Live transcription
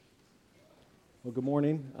Well, good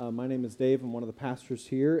morning. My name is Dave. I'm one of the pastors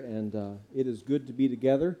here, and it is good to be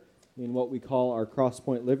together in what we call our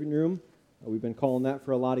Crosspoint living room. We've been calling that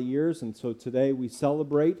for a lot of years, and so today we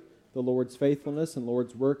celebrate the Lord's faithfulness and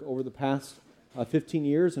Lord's work over the past 15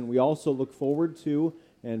 years, and we also look forward to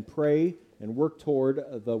and pray and work toward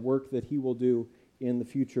the work that He will do in the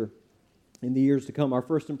future, in the years to come. Our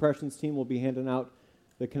First Impressions team will be handing out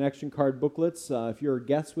the connection card booklets. If you're a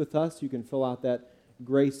guest with us, you can fill out that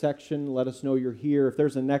gray section. Let us know you're here. If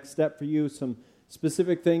there's a next step for you, some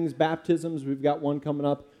specific things, baptisms, we've got one coming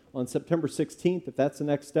up on September 16th. If that's the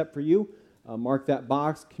next step for you, mark that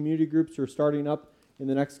box. Community groups are starting up in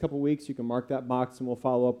the next couple weeks. You can mark that box and we'll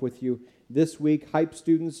follow up with you this week. Hype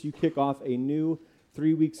students, you kick off a new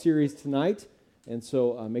 3-week series tonight. And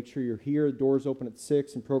so make sure you're here. Doors open at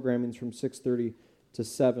 6 and programming's from 6:30 to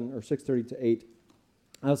 7 or 6:30 to 8.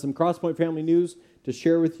 Some Crosspoint family news to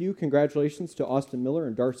share with you. Congratulations to Austin Miller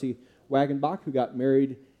and Darcy Wagenbach, who got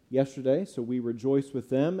married yesterday, so we rejoice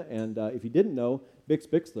with them. And if you didn't know, Bix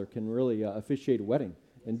Bixler can really officiate a wedding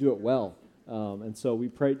and do it well. And so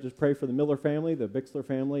we just pray for the Miller family, the Bixler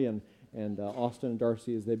family, and Austin and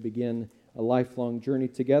Darcy as they begin a lifelong journey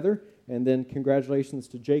together. And then congratulations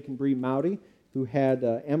to Jake and Bree Mowdy, who had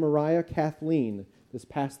Amariah Kathleen this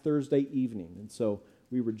past Thursday evening. And so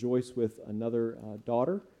we rejoice with another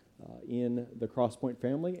daughter in the Crosspoint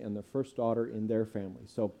family and the first daughter in their family.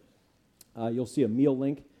 So you'll see a meal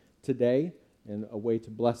link today and a way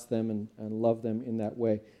to bless them and love them in that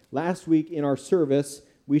way. Last week in our service,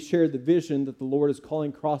 we shared the vision that the Lord is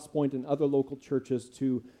calling Crosspoint and other local churches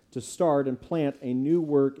to start and plant a new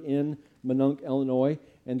work in Minonk, Illinois,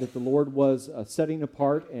 and that the Lord was setting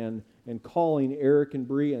apart and calling Eric and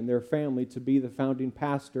Bree and their family to be the founding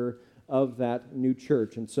pastor of that new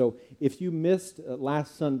church. And so if you missed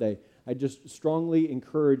last Sunday, I just strongly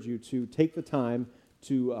encourage you to take the time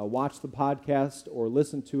to watch the podcast or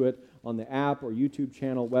listen to it on the app or YouTube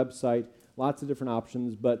channel, website, lots of different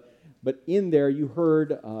options. But in there, you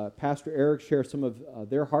heard Pastor Eric share some of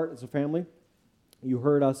their heart as a family. You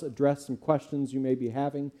heard us address some questions you may be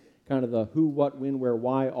having, kind of the who, what, when, where,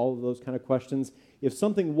 why, all of those kind of questions. If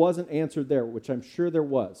something wasn't answered there, which I'm sure there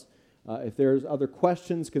was, if there's other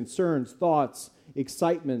questions, concerns, thoughts,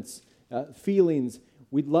 excitements, feelings,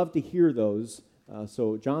 we'd love to hear those.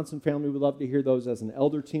 So Johnson family would love to hear those. As an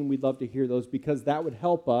elder team, we'd love to hear those because that would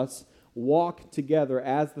help us walk together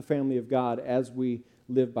as the family of God as we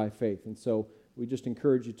live by faith. And so we just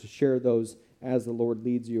encourage you to share those as the Lord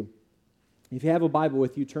leads you. If you have a Bible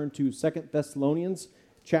with you, turn to 2 Thessalonians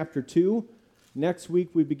chapter 2. Next week,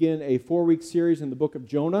 we begin a 4-week series in the book of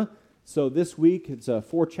Jonah. So this week, it's a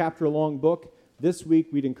 4-chapter-long book. This week,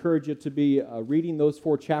 we'd encourage you to be reading those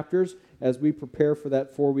 4 chapters as we prepare for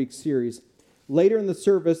that 4-week series. Later in the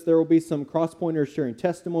service, there will be some Crosspointers sharing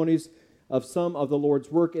testimonies of some of the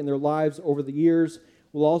Lord's work in their lives over the years.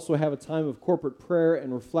 We'll also have a time of corporate prayer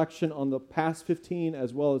and reflection on the past 15,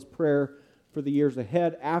 as well as prayer for the years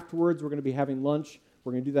ahead. Afterwards, we're going to be having lunch.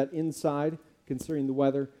 We're going to do that inside, considering the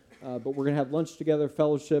weather. But we're going to have lunch together,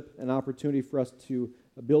 fellowship, an opportunity for us to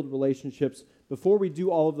build relationships. Before we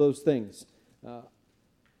do all of those things,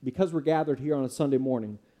 because we're gathered here on a Sunday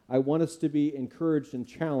morning, I want us to be encouraged and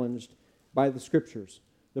challenged by the Scriptures.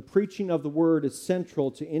 The preaching of the Word is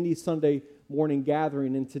central to any Sunday morning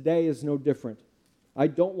gathering, and today is no different. I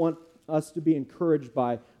don't want us to be encouraged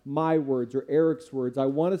by my words or Eric's words. I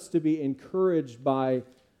want us to be encouraged by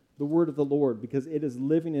the Word of the Lord because it is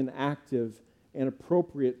living and active and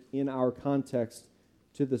appropriate in our context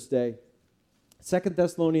to this day. 2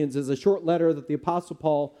 Thessalonians is a short letter that the Apostle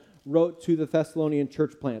Paul wrote to the Thessalonian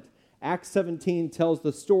church plant. Acts 17 tells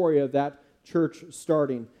the story of that church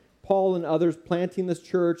starting. Paul and others planting this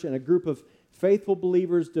church and a group of faithful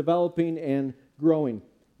believers developing and growing.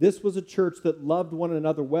 This was a church that loved one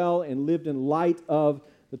another well and lived in light of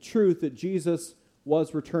the truth that Jesus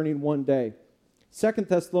was returning one day. 2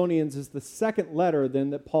 Thessalonians is the second letter then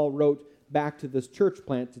that Paul wrote back to this church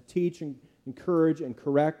plant to teach and encourage and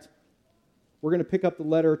correct. We're going to pick up the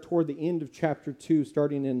letter toward the end of chapter 2,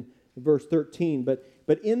 starting in verse 13. But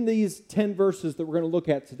in these 10 verses that we're going to look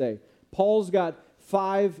at today, Paul's got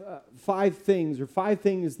five things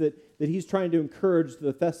that he's trying to encourage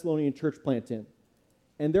the Thessalonian church plant in.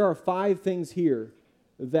 And there are 5 things here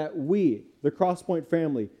that we, the Crosspoint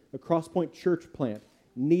family, the Crosspoint church plant,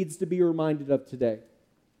 needs to be reminded of today.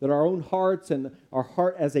 That our own hearts and our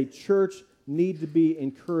heart as a church need to be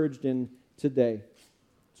encouraged in today.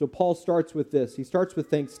 So Paul starts with this. He starts with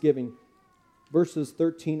thanksgiving, verses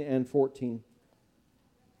 13 and 14.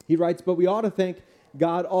 He writes, "But we ought to thank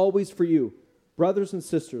God always for you, brothers and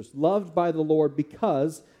sisters, loved by the Lord,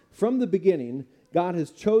 because from the beginning God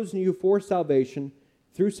has chosen you for salvation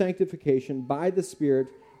through sanctification by the Spirit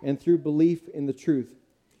and through belief in the truth.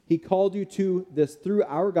 He called you to this through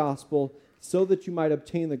our gospel so that you might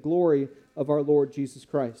obtain the glory of our Lord Jesus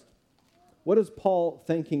Christ. What is Paul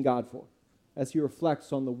thanking God for as he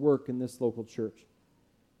reflects on the work in this local church?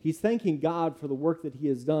 He's thanking God for the work that he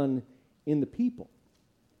has done in the people.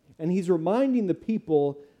 And he's reminding the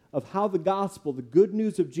people of how the gospel, the good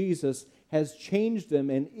news of Jesus, has changed them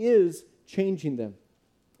and is changing them.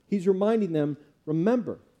 He's reminding them,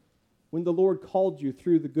 remember when the Lord called you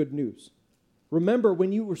through the good news. Remember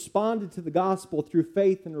when you responded to the gospel through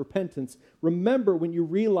faith and repentance. Remember when you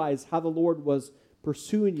realized how the Lord was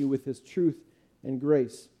pursuing you with his truth and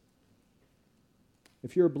grace.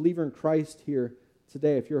 If you're a believer in Christ here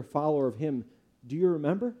today, if you're a follower of him, do you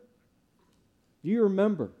remember? Do you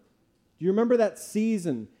remember? Do you remember that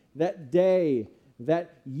season, that day,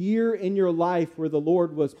 that year in your life where the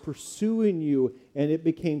Lord was pursuing you and it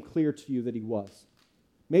became clear to you that he was?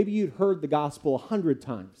 Maybe you'd heard the gospel 100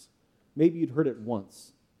 times. Maybe you'd heard it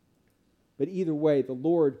once. But either way, the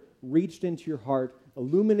Lord reached into your heart,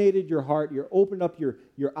 illuminated your heart, you opened up your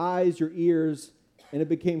eyes, your ears, and it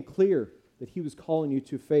became clear that he was calling you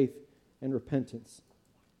to faith and repentance.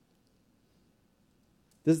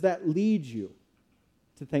 Does that lead you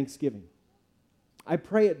to thanksgiving? I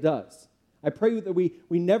pray it does. I pray that we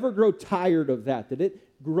never grow tired of that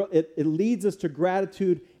it leads us to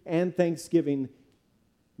gratitude and thanksgiving,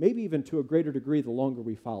 maybe even to a greater degree the longer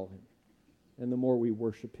we follow him and the more we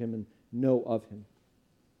worship him and know of him.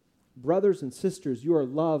 Brothers and sisters, you are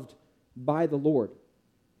loved by the Lord.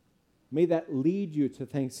 May that lead you to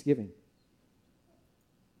thanksgiving.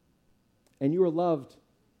 And you are loved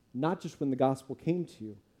not just when the gospel came to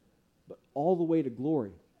you, but all the way to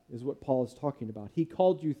glory is what Paul is talking about. He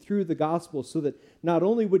called you through the gospel so that not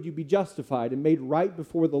only would you be justified and made right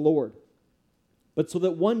before the Lord, but so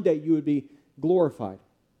that one day you would be glorified.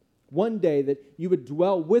 One day that you would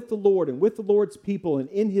dwell with the Lord and with the Lord's people and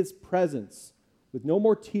in his presence, with no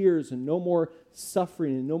more tears and no more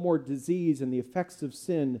suffering and no more disease and the effects of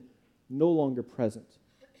sin no longer present.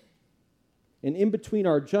 And in between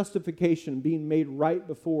our justification, being made right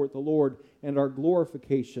before the Lord, and our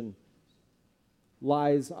glorification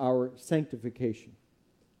lies our sanctification.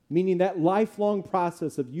 Meaning that lifelong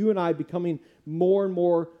process of you and I becoming more and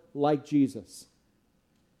more like Jesus.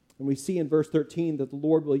 And we see in verse 13 that the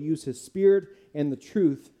Lord will use his Spirit and the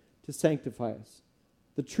truth to sanctify us.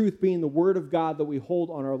 The truth being the Word of God that we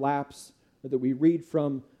hold on our laps, or that we read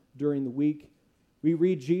from during the week. We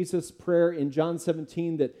read Jesus' prayer in John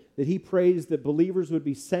 17 that he prays that believers would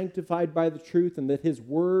be sanctified by the truth and that his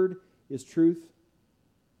Word is truth.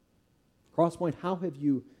 Crosspoint, how have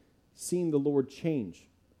you seen the Lord change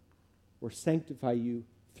or sanctify you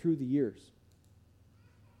through the years?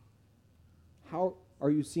 How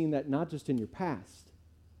are you seeing that not just in your past,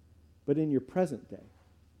 but in your present day?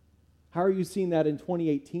 How are you seeing that in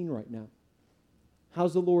 2018 right now?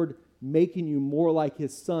 How's the Lord making you more like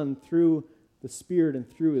his Son through the Spirit and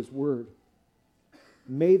through his Word?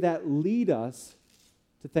 May that lead us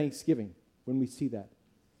to thanksgiving when we see that.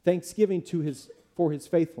 Thanksgiving for his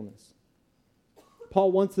faithfulness.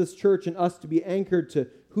 Paul wants this church and us to be anchored to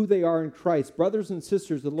who they are in Christ. Brothers and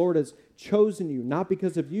sisters, the Lord has chosen you, not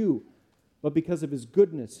because of you, but because of his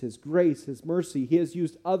goodness, his grace, his mercy. He has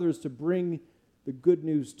used others to bring the good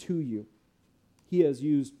news to you. He has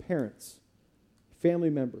used parents, family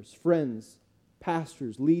members, friends,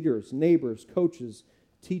 pastors, leaders, neighbors, coaches,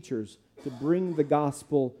 teachers to bring the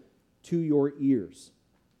gospel to your ears.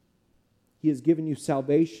 He has given you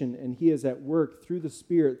salvation, and he is at work through the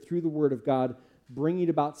Spirit, through the Word of God, bringing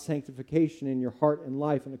about sanctification in your heart and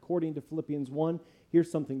life. And according to Philippians 1,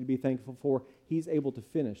 here's something to be thankful for. He's able to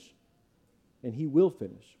finish, and he will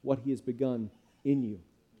finish what he has begun in you.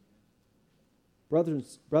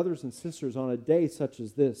 Brothers and sisters, on a day such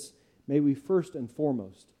as this, may we first and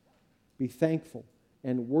foremost be thankful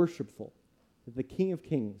and worshipful that the King of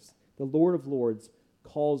Kings, the Lord of Lords,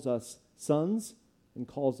 calls us sons and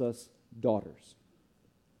calls us daughters.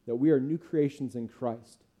 That we are new creations in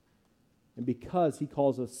Christ. And because he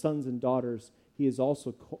calls us sons and daughters, he has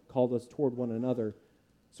also called us toward one another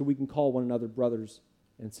so we can call one another brothers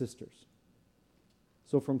and sisters.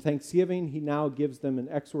 So from thanksgiving, he now gives them an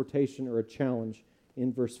exhortation or a challenge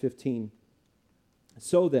in verse 15.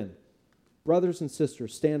 So then, brothers and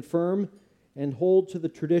sisters, stand firm and hold to the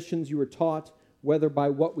traditions you were taught, whether by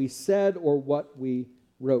what we said or what we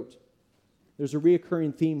wrote. There's a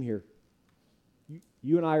reoccurring theme here.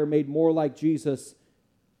 You and I are made more like Jesus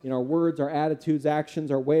in our words, our attitudes,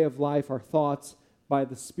 actions, our way of life, our thoughts, by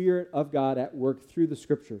the Spirit of God at work through the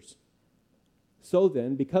Scriptures. So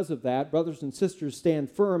then, because of that, brothers and sisters, stand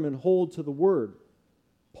firm and hold to the word.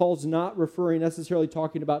 Paul's not necessarily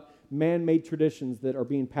talking about man-made traditions that are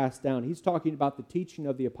being passed down. He's talking about the teaching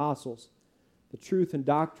of the apostles, the truth and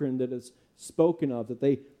doctrine that is spoken of, that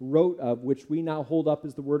they wrote of, which we now hold up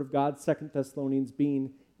as the word of God, 2 Thessalonians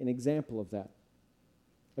being an example of that.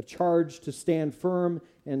 A charge to stand firm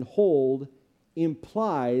and hold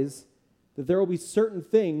implies that there will be certain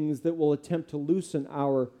things that will attempt to loosen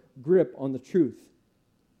our grip on the truth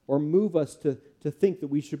or move us to think that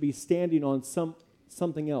we should be standing on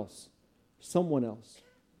something else, someone else.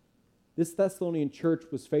 This Thessalonian church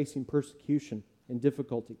was facing persecution and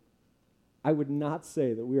difficulty. I would not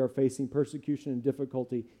say that we are facing persecution and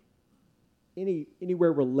difficulty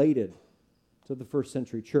anywhere related to the first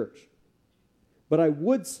century church. But I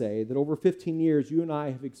would say that over 15 years, you and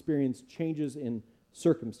I have experienced changes in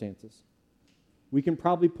circumstances. We can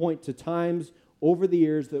probably point to times over the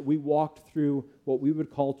years that we walked through what we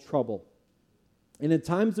would call trouble. And in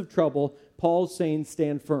times of trouble, Paul's saying,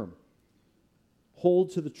 stand firm.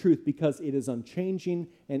 Hold to the truth because it is unchanging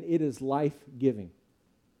and it is life-giving.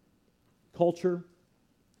 Culture,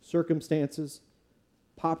 circumstances,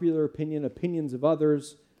 popular opinion, opinions of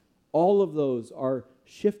others, all of those are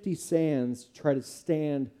shifty sands to try to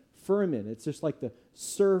stand firm in. It's just like the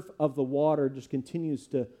surf of the water just continues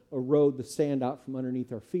to erode the sand out from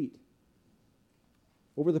underneath our feet.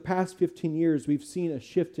 Over the past 15 years, we've seen a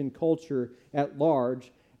shift in culture at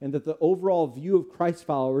large, and that the overall view of Christ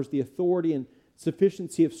followers, the authority and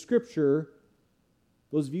sufficiency of Scripture,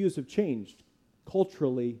 those views have changed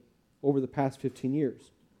culturally over the past 15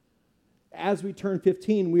 years. As we turn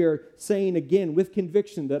 15, we are saying again with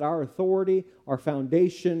conviction that our authority, our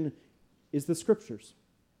foundation is the Scriptures.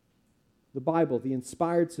 The Bible, the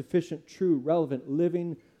inspired, sufficient, true, relevant,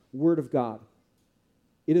 living Word of God.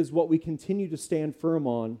 It is what we continue to stand firm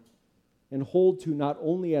on and hold to not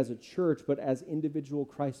only as a church, but as individual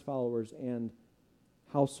Christ followers and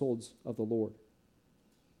households of the Lord.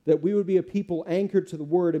 That we would be a people anchored to the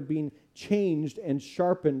Word and being changed and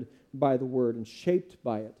sharpened by the Word and shaped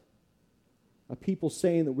by it. A people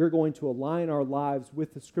saying that we're going to align our lives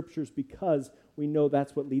with the Scriptures because we know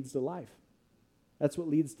that's what leads to life. That's what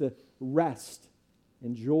leads to rest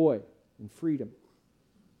and joy and freedom.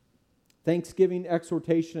 Thanksgiving,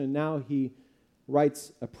 exhortation, and now he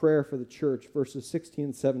writes a prayer for the church, verses 16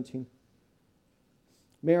 and 17.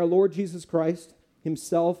 May our Lord Jesus Christ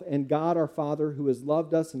himself and God our Father, who has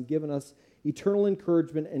loved us and given us eternal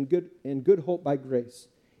encouragement and good hope by grace,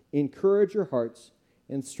 encourage your hearts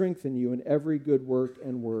and strengthen you in every good work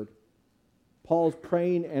and word. Paul's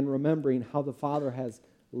praying and remembering how the Father has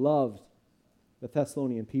loved the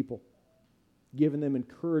Thessalonian people, given them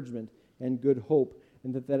encouragement and good hope,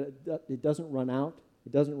 and that it doesn't run out,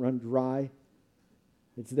 it doesn't run dry,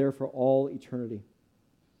 it's there for all eternity.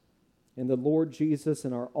 And the Lord Jesus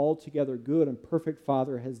and our altogether good and perfect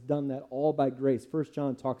Father has done that all by grace. 1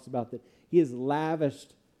 John talks about that. He has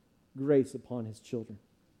lavished grace upon his children.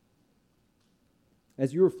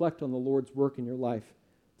 As you reflect on the Lord's work in your life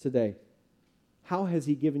today, how has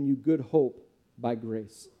he given you good hope by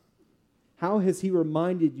grace? How has he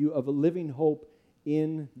reminded you of a living hope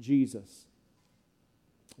in Jesus?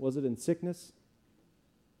 Was it in sickness?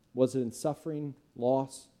 Was it in suffering,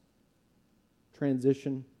 loss,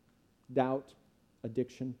 transition, doubt,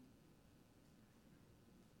 addiction?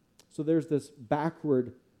 So there's this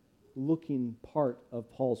backward-looking part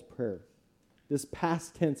of Paul's prayer. This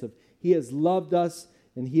past tense of he has loved us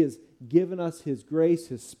and he has given us his grace,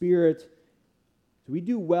 his Spirit. So we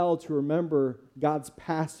do well to remember God's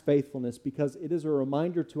past faithfulness because it is a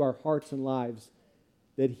reminder to our hearts and lives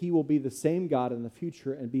that he will be the same God in the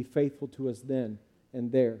future and be faithful to us then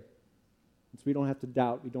and there. And so we don't have to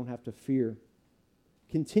doubt, we don't have to fear.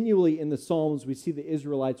 Continually in the Psalms, we see the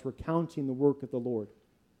Israelites recounting the work of the Lord.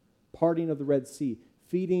 Parting of the Red Sea,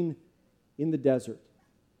 feeding in the desert,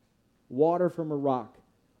 water from a rock.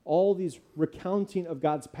 All these recounting of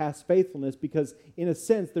God's past faithfulness because, in a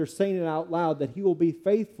sense, they're saying it out loud that he will be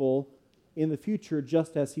faithful in the future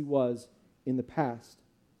just as he was in the past.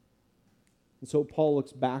 And so Paul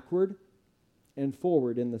looks backward and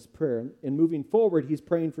forward in this prayer. And moving forward, he's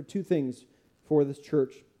praying for two things for this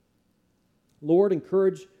church. Lord,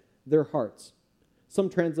 encourage their hearts. Some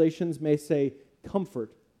translations may say,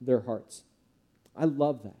 comfort their hearts. I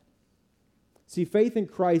love that. See, faith in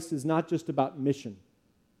Christ is not just about mission,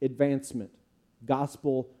 advancement,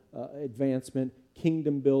 gospel advancement,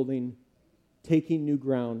 kingdom building, taking new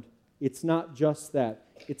ground. It's not just that.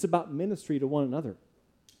 It's about ministry to one another.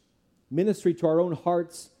 Ministry to our own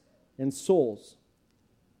hearts and souls.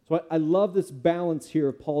 So I love this balance here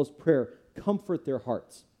of Paul's prayer. Comfort their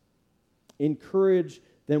hearts. encourage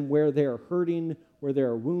them where they are hurting, where they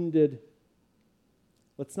are wounded.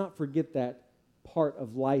 Let's not forget that part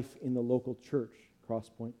of life in the local church,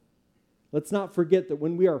 Crosspoint. Let's not forget that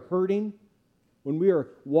when we are hurting, when we are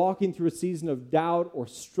walking through a season of doubt or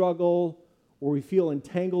struggle, or we feel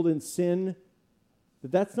entangled in sin,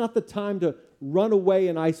 that's not the time to run away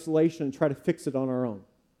in isolation and try to fix it on our own.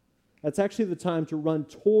 That's actually the time to run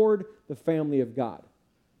toward the family of God,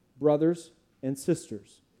 brothers and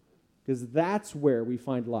sisters, because that's where we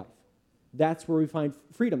find life. That's where we find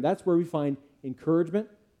freedom. That's where we find encouragement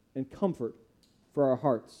and comfort for our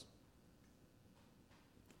hearts.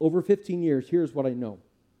 Over 15 years, here's what I know.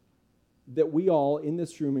 That we all in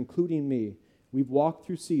this room, including me, we've walked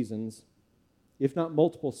through seasons, if not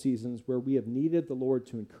multiple seasons, where we have needed the Lord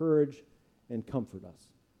to encourage and comfort us.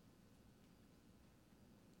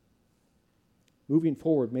 Moving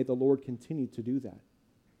forward, may the Lord continue to do that.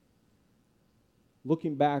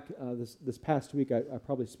 Looking back this past week, I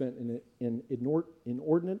probably spent an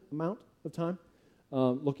inordinate amount of time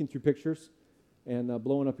looking through pictures and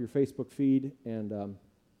blowing up your Facebook feed and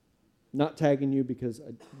not tagging you because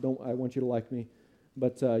I want you to like me,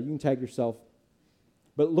 but you can tag yourself.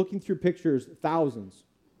 But looking through pictures, thousands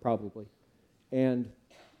probably, and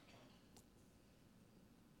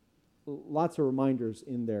lots of reminders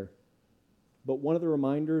in there. But one of the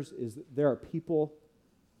reminders is that there are people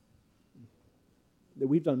that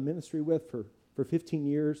we've done ministry with for 15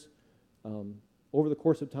 years over the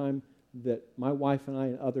course of time that my wife and I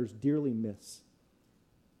and others dearly miss.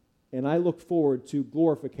 And I look forward to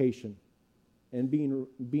glorification and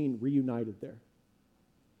being reunited there.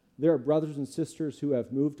 There are brothers and sisters who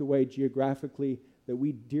have moved away geographically that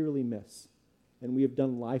we dearly miss and we have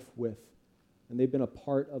done life with. And they've been a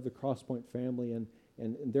part of the Crosspoint family, and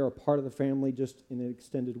they're a part of the family just in an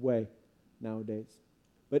extended way nowadays.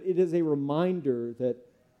 But it is a reminder that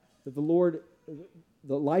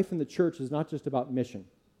the life in the church is not just about mission.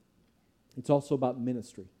 It's also about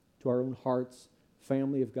ministry to our own hearts,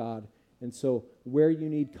 family of God. And so where you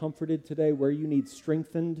need comforted today, where you need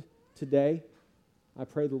strengthened today, I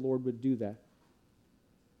pray the Lord would do that.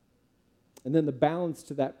 And then the balance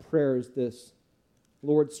to that prayer is this: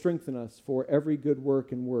 Lord, strengthen us for every good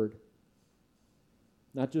work and word.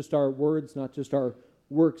 Not just our words, not just our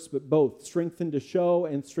works, but both. Strengthened to show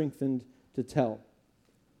and strengthened to tell.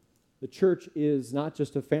 The church is not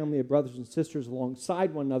just a family of brothers and sisters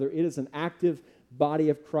alongside one another. It is an active body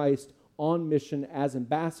of Christ on mission as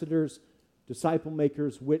ambassadors, disciple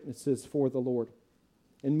makers, witnesses for the Lord.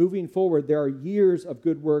 And moving forward, there are years of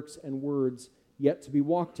good works and words yet to be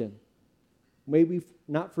walked in. May we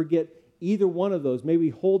not forget either one of those. May we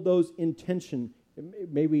hold those in tension.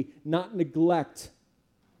 May we not neglect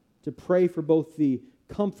to pray for both the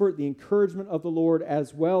comfort, the encouragement of the Lord,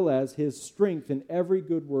 as well as His strength in every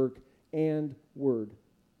good work and word.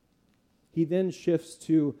 He then shifts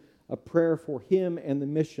to a prayer for him and the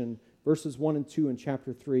mission, verses 1 and 2 in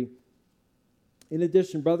chapter 3. In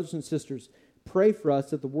addition, brothers and sisters, pray for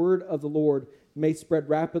us that the word of the Lord may spread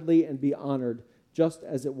rapidly and be honored, just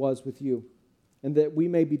as it was with you, and that we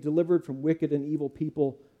may be delivered from wicked and evil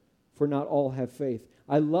people, for not all have faith.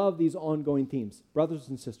 I love these ongoing themes. Brothers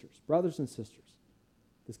and sisters,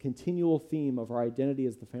 this continual theme of our identity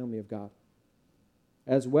as the family of God,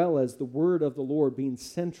 as well as the word of the Lord being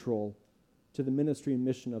central to the ministry and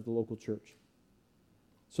mission of the local church.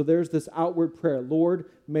 So there's this outward prayer. Lord,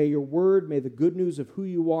 may your word, may the good news of who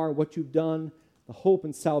you are, what you've done, the hope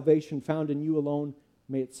and salvation found in you alone,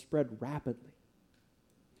 may it spread rapidly.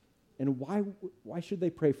 And why should they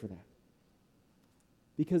pray for that?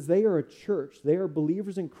 Because they are a church. They are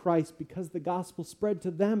believers in Christ because the gospel spread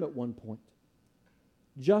to them at one point.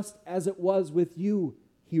 Just as it was with you,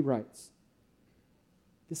 he writes.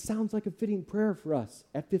 This sounds like a fitting prayer for us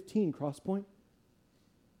at 15, Crosspoint.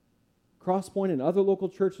 Crosspoint and other local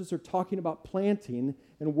churches are talking about planting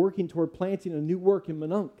and working toward planting a new work in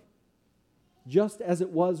Minonk. Just as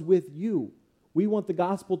it was with you. We want the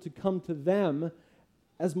gospel to come to them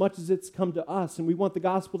as much as it's come to us, and we want the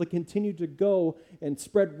gospel to continue to go and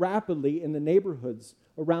spread rapidly in the neighborhoods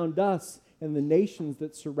around us and the nations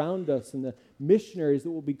that surround us and the missionaries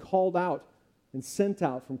that will be called out and sent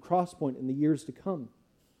out from Crosspoint in the years to come.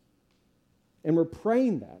 And we're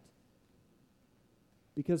praying that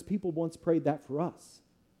because people once prayed that for us.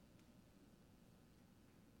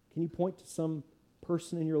 Can you point to some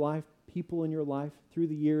person in your life, people in your life through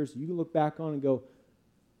the years you can look back on and go,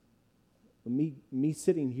 me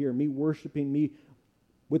sitting here, me worshiping, me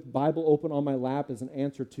with Bible open on my lap is an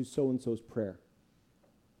answer to so-and-so's prayer?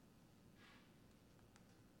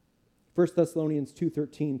 1 Thessalonians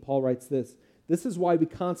 2:13, Paul writes this: "This is why we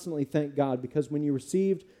constantly thank God, because when you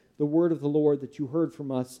received the word of the Lord that you heard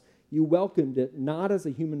from us, you welcomed it not as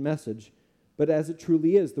a human message, but as it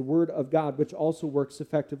truly is, the word of God, which also works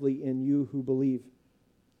effectively in you who believe.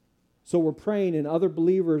 So we're praying, and other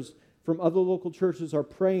believers from other local churches are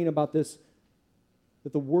praying about this,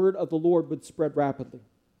 that the word of the Lord would spread rapidly,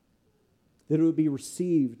 that it would be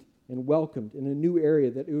received and welcomed in a new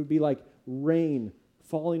area, that it would be like rain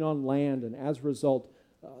falling on land, and as a result,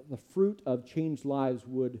 the fruit of changed lives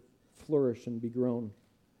would flourish and be grown.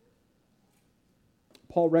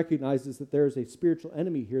 Paul recognizes that there is a spiritual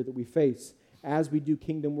enemy here that we face as we do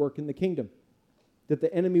kingdom work in the kingdom. That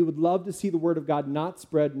the enemy would love to see the word of God not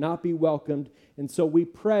spread, not be welcomed. And so we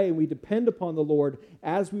pray and we depend upon the Lord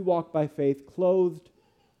as we walk by faith, clothed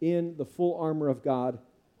in the full armor of God.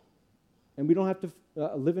 And we don't have to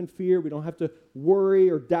live in fear. We don't have to worry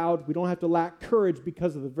or doubt. We don't have to lack courage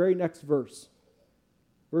because of the very next verse.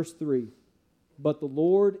 Verse 3. But the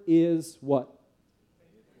Lord is what?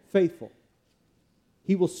 Faithful.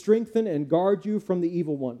 He will strengthen and guard you from the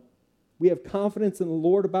evil one. We have confidence in the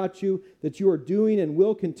Lord about you, that you are doing and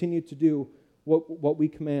will continue to do what we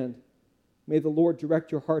command. May the Lord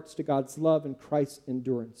direct your hearts to God's love and Christ's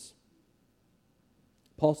endurance.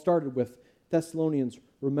 Paul started with Thessalonians,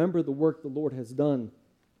 remember the work the Lord has done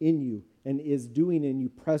in you and is doing in you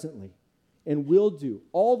presently and will do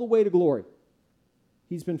all the way to glory.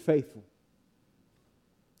 He's been faithful.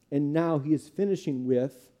 And now he is finishing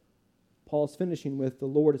with, Paul's finishing with, the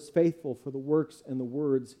Lord is faithful for the works and the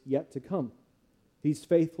words yet to come. He's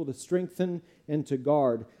faithful to strengthen and to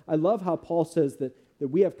guard. I love how Paul says that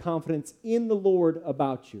we have confidence in the Lord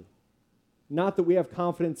about you. Not that we have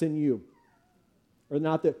confidence in you. Or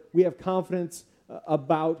not that we have confidence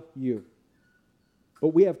about you.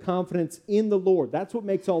 But we have confidence in the Lord. That's what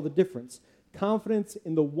makes all the difference. Confidence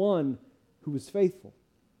in the one who is faithful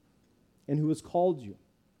and who has called you,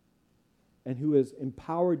 and who has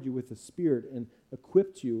empowered you with the Spirit and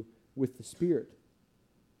equipped you with the Spirit.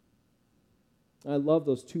 I love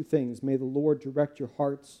those two things. May the Lord direct your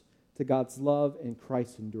hearts to God's love and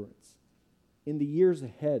Christ's endurance. In the years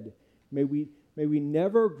ahead, may we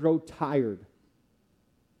never grow tired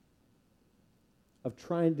of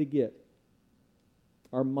trying to get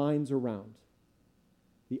our minds around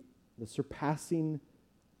the surpassing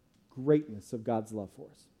greatness of God's love for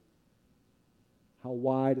us. How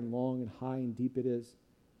wide and long and high and deep it is.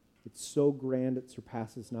 It's so grand it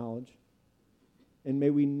surpasses knowledge. And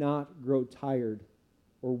may we not grow tired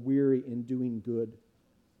or weary in doing good,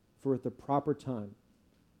 for at the proper time,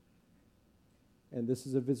 and this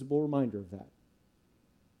is a visible reminder of that,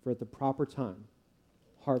 for at the proper time,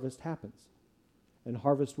 harvest happens. And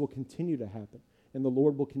harvest will continue to happen. And the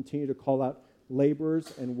Lord will continue to call out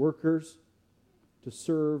laborers and workers to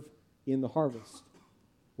serve in the harvest,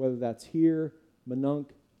 whether that's here, Minonk,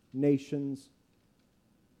 nations,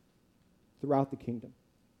 throughout the kingdom.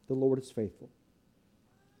 The Lord is faithful.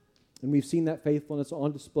 And we've seen that faithfulness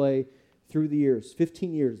on display through the years.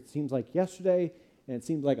 15 years, it seems like yesterday, and it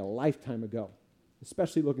seems like a lifetime ago,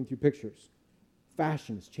 especially looking through pictures.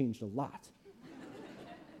 Fashion has changed a lot.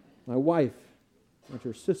 My wife and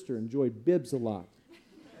her sister enjoyed bibs a lot.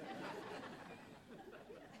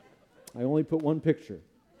 I only put one picture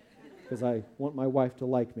because I want my wife to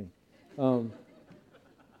like me. To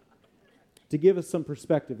give us some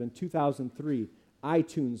perspective, in 2003,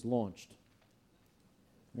 iTunes launched.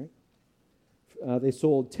 Right? They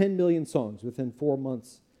sold 10 million songs within 4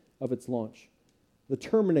 months of its launch. The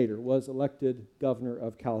Terminator was elected governor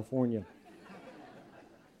of California.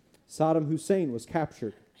 Saddam Hussein was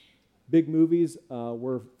captured. Big movies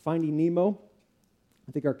were Finding Nemo.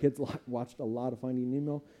 I think our kids watched a lot of Finding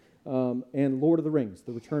Nemo. And Lord of the Rings,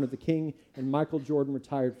 The Return of the King, and Michael Jordan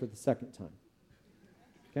retired for the second time.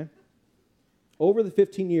 Okay? Over the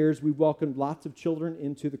 15 years, we've welcomed lots of children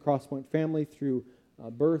into the Crosspoint family through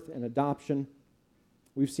birth and adoption.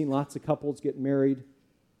 We've seen lots of couples get married.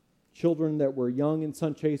 Children that were young in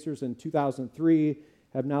Sun Chasers in 2003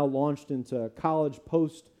 have now launched into college,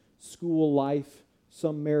 post-school life,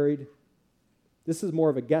 some married. This is more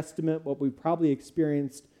of a guesstimate, but we've probably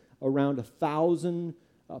experienced around 1,000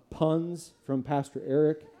 puns from Pastor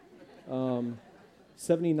Eric.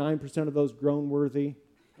 79% of those grown-worthy.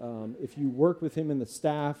 If you work with him in the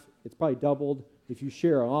staff, it's probably doubled. If you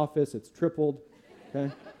share an office, it's tripled.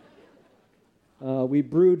 Okay. We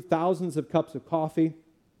brewed thousands of cups of coffee.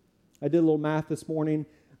 I did a little math this morning.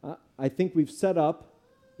 I think we've set up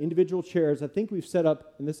individual chairs. I think we've set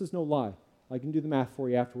up, and this is no lie, I can do the math for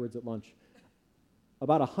you afterwards at lunch,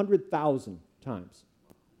 about 100,000 times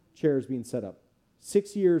chairs being set up.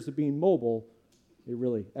 6 years of being mobile, it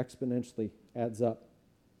really exponentially adds up.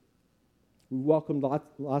 We welcomed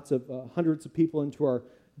lots of hundreds of people into our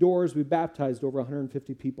doors, we baptized over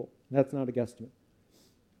 150 people. That's not a guesstimate.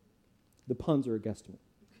 The puns are a guesstimate.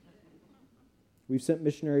 We've sent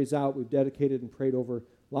missionaries out. We've dedicated and prayed over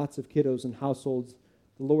lots of kiddos and households.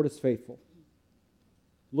 The Lord is faithful.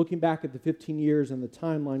 Looking back at the 15 years and the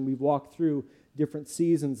timeline, we've walked through different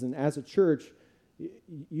seasons. And as a church,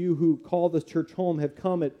 you who call this church home have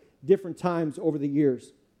come at different times over the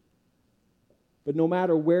years. But no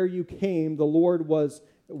matter where you came, the Lord was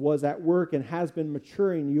at work and has been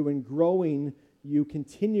maturing you and growing you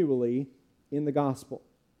continually in the gospel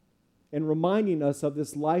and reminding us of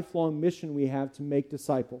this lifelong mission we have to make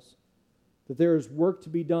disciples, that there is work to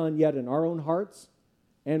be done yet in our own hearts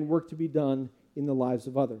and work to be done in the lives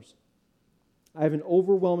of others. I have an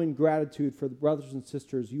overwhelming gratitude for the brothers and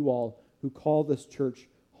sisters, you all, who call this church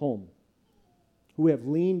home, who have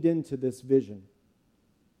leaned into this vision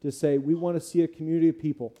to say, we want to see a community of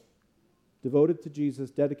people devoted to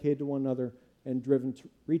Jesus, dedicated to one another, and driven to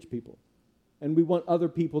reach people. And we want other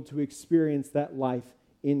people to experience that life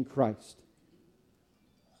in Christ.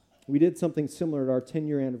 We did something similar at our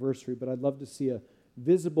 10-year anniversary, but I'd love to see a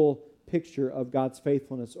visible picture of God's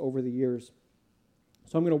faithfulness over the years.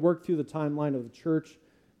 So I'm going to work through the timeline of the church,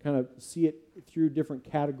 kind of see it through different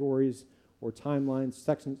categories or timelines,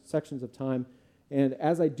 sections of time. And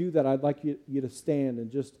as I do that, I'd like you to stand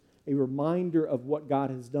and just a reminder of what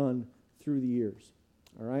God has done through the years.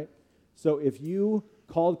 All right? So if you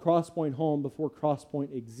called Crosspoint home before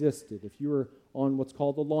Crosspoint existed, if you were on what's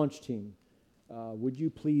called the launch team, would you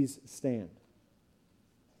please stand?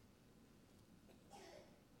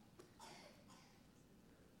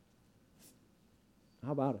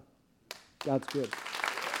 How about it? God's good.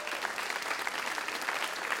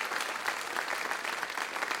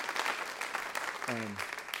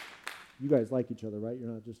 You guys like each other, right?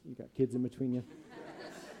 You're not just, you got kids in between you.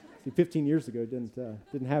 See, 15 years ago,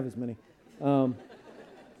 didn't have as many.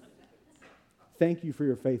 Thank you for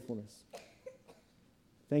your faithfulness.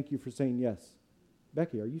 Thank you for saying yes.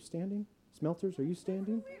 Becky, are you standing? Smelters, are you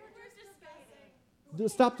standing? We were just discussing.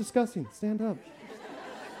 Stop discussing. Stand up.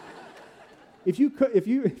 If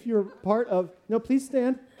you're part of, no, please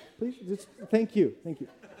stand. Please, just thank you.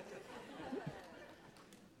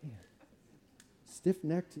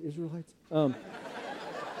 Stiff-necked Israelites.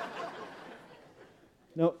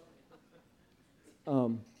 No.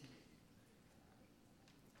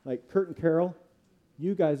 Like Kurt and Carol,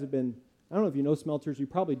 you guys have been, I don't know if you know Smelters, you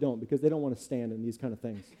probably don't, because they don't want to stand in these kind of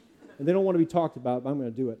things. And they don't want to be talked about, but I'm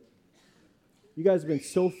going to do it. You guys have been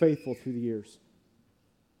so faithful through the years.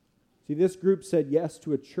 See, this group said yes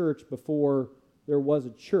to a church before there was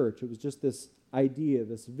a church. It was just this idea,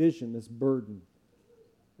 this vision, this burden.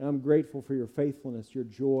 And I'm grateful for your faithfulness, your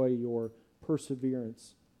joy, your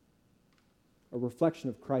perseverance, a reflection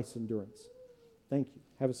of Christ's endurance. Thank you.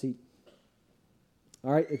 Have a seat.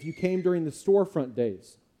 All right, if you came during the storefront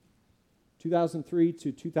days, 2003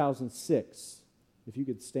 to 2006, if you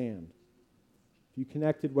could stand. If you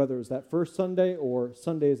connected, whether it was that first Sunday or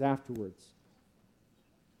Sundays afterwards.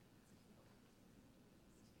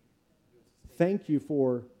 Thank you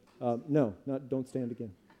for, don't stand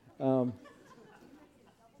again.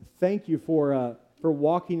 Thank you for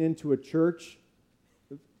walking into a church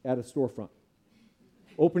at a storefront.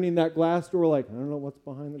 Opening that glass door like, I don't know what's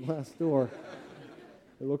behind the glass door.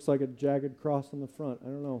 It looks like a jagged cross on the front. I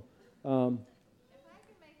don't know. If I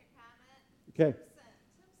could make a comment. Okay. Tim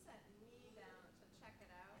sent me down to check it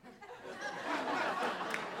out. And I said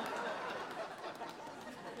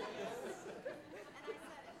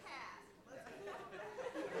it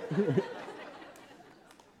passed.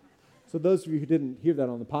 So those of you who didn't hear that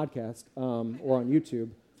on the podcast or on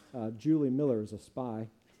YouTube, Julie Miller is a spy.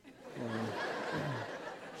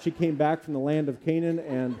 She came back from the land of Canaan,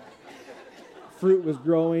 and fruit was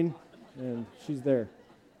growing, and she's there.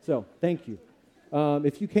 So thank you.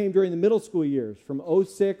 If you came during the middle school years, from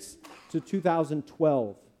 2006 to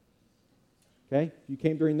 2012, okay? If you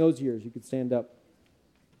came during those years, you could stand up.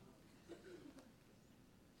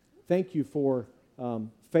 Thank you for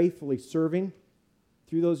faithfully serving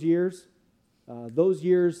through those years. Those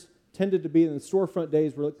years tended to be in the storefront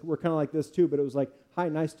days were kind of like this too, but it was like, hi,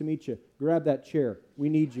 nice to meet you. Grab that chair. We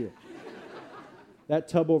need you. That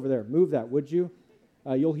tub over there. Move that, would you?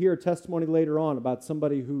 You'll hear a testimony later on about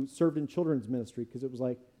somebody who served in children's ministry because it was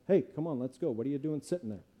like, hey, come on, let's go. What are you doing sitting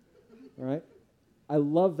there? All right? I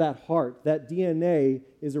love that heart. That DNA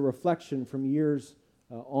is a reflection from years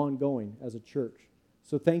ongoing as a church.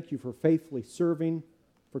 So thank you for faithfully serving,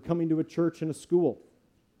 for coming to a church and a school,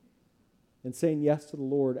 and saying yes to the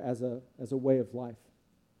Lord as a way of life.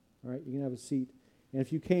 All right, you can have a seat. And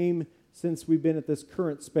if you came since we've been at this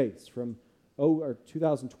current space from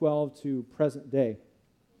 2012 to present day,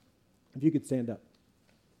 If you could stand up.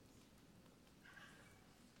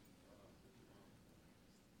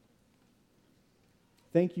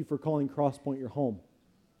 Thank you for calling Crosspoint your home.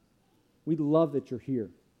 We love that you're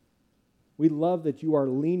here. We love that you are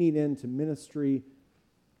leaning into ministry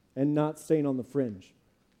and not staying on the fringe.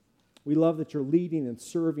 We love that you're leading and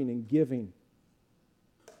serving and giving.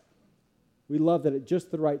 We love that at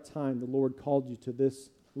just the right time, the Lord called you to this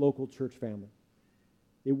local church family.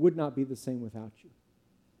 It would not be the same without you.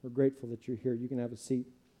 We're grateful that you're here. You can have a seat.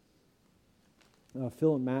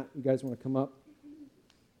 Phil and Matt, you guys want to come up?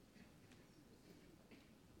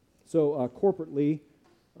 So corporately,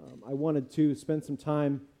 I wanted to spend some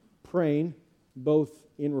time praying, both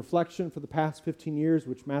in reflection for the past 15 years,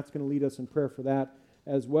 which Matt's going to lead us in prayer for that,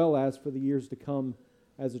 as well as for the years to come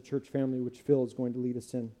as a church family, which Phil is going to lead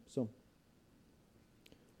us in. So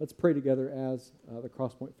let's pray together as the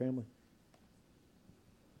Crosspoint family.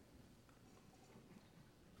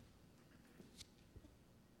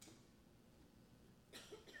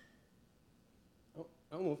 Oh,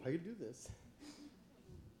 I don't know if I could do this.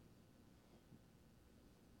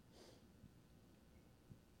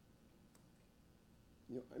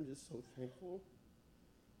 I'm just so thankful.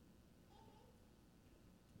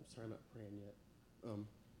 I'm sorry I'm not praying yet.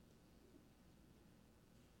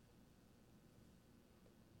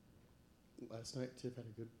 Last night, Tiff had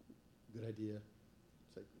a good idea.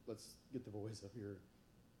 It's like, let's get the boys up here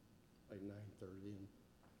like 9:30 and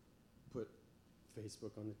put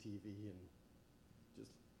Facebook on the TV and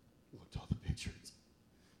just looked at all the pictures.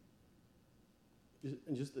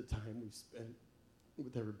 And just the time we spent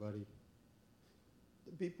with everybody.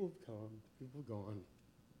 The people have come, the people have gone.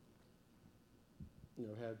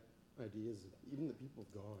 Had ideas, even the people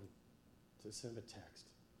have gone, to send a text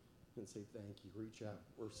and say thank you, reach out.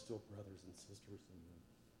 We're still brothers and sisters.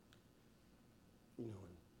 And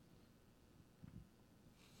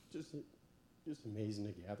just amazing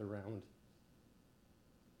to gather around.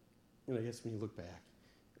 And I guess when you look back,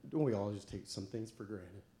 don't we all just take some things for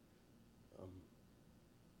granted?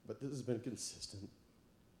 But this has been consistent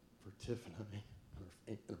for Tiff and I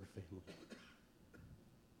and our family.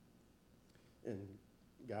 And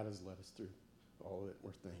God has led us through all of it.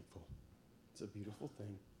 We're thankful. It's a beautiful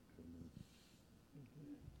thing.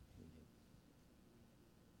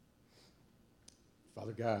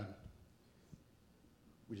 Father God,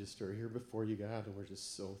 we just are here before you, God, and we're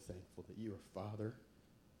just so thankful that you are Father.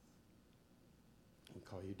 We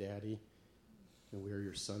call you Daddy, and we are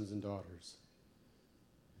your sons and daughters.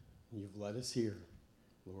 And you've led us here,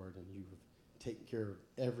 Lord, and you've taken care of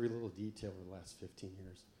every little detail over the last 15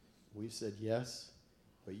 years. We've said yes,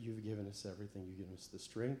 but you've given us everything. You've given us the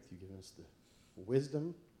strength. You've given us the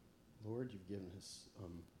wisdom. Lord, you've given us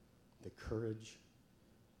the courage.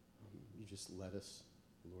 You just led us,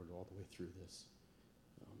 Lord, all the way through this.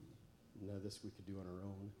 None of this we could do on our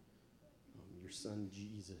own. Your son,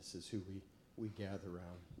 Jesus, is who we gather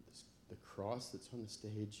around. The cross that's on the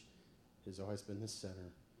stage has always been the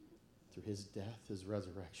center. Through his death, his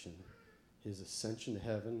resurrection, his ascension to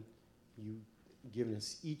heaven, you've given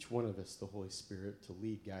us, each one of us, the Holy Spirit to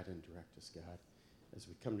lead, guide, and direct us, God, as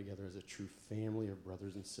we come together as a true family of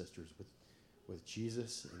brothers and sisters with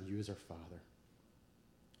Jesus and you as our Father.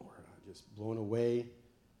 We're just blown away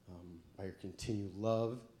by your continued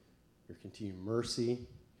love, your continued mercy,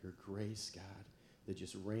 your grace, God, that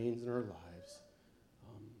just reigns in our lives.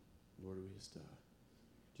 Lord, we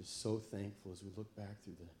just so thankful as we look back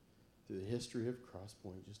through the history of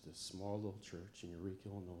Crosspoint, just a small little church in Eureka,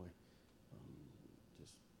 Illinois.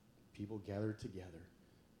 Just people gathered together,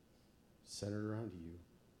 centered around you,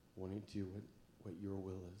 wanting to do what your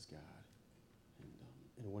will is, God,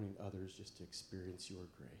 and wanting others just to experience your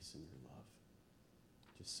grace and your love.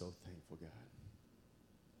 Just so thankful, God.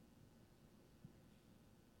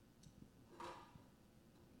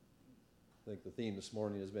 I think the theme this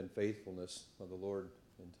morning has been faithfulness of the Lord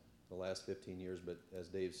in the last 15 years, but as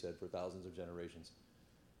Dave said, for thousands of generations.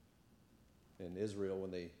 In Israel,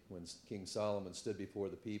 when King Solomon stood before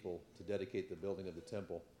the people to dedicate the building of the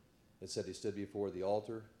temple, it said he stood before the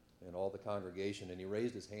altar and all the congregation, and he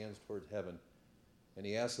raised his hands toward heaven, and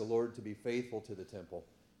he asked the Lord to be faithful to the temple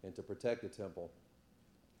and to protect the temple.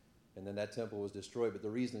 And then that temple was destroyed, but the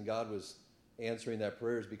reason God was answering that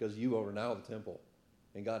prayer is because you are now the temple.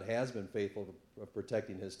 And God has been faithful to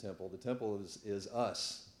protecting his temple. The temple is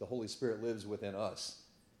us. The Holy Spirit lives within us.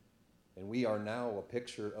 And we are now a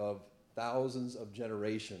picture of thousands of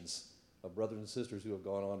generations of brothers and sisters who have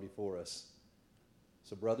gone on before us.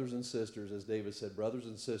 So brothers and sisters, as David said, brothers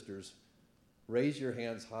and sisters, raise your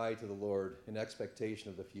hands high to the Lord in expectation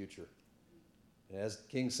of the future. And as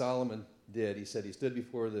King Solomon did, he said he stood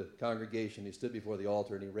before the congregation, he stood before the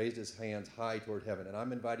altar, and he raised his hands high toward heaven. And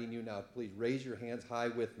I'm inviting you now, please raise your hands high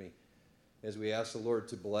with me as we ask the Lord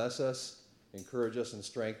to bless us, encourage us, and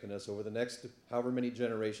strengthen us over the next however many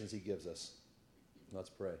generations he gives us. Let's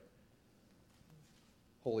pray.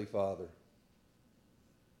 Holy Father,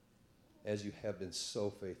 as you have been so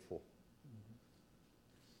faithful,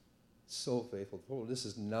 so faithful. Lord, this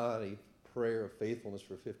is not a prayer of faithfulness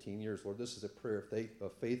for 15 years, Lord. This is a prayer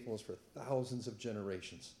of faithfulness for thousands of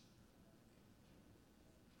generations.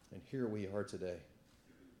 And here we are today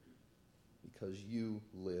because you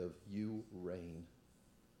live, you reign.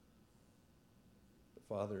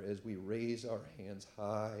 Father, as we raise our hands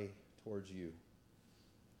high towards you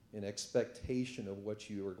in expectation of what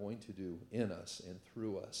you are going to do in us and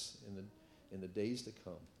through us in the days to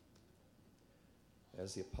come,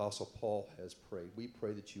 as the Apostle Paul has prayed, we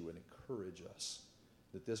pray that you would encourage us,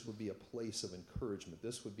 that this would be a place of encouragement.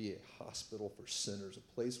 This would be a hospital for sinners,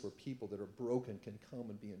 a place where people that are broken can come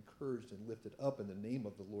and be encouraged and lifted up in the name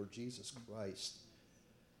of the Lord Jesus Christ.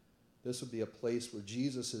 This would be a place where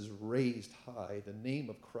Jesus is raised high. The name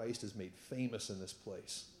of Christ is made famous in this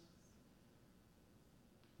place.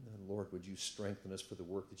 And Lord, would you strengthen us for the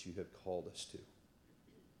work that you have called us to?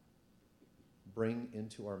 Bring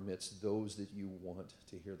into our midst those that you want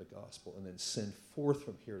to hear the gospel, and then send forth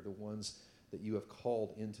from here the ones that you have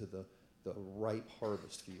called into the ripe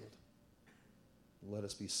harvest field. Let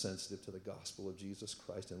us be sensitive to the gospel of Jesus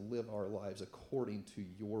Christ and live our lives according to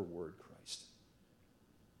your word, Christ,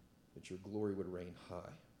 that your glory would reign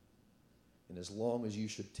high. And as long as you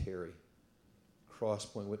should tarry,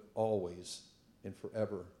 Crosspoint would always and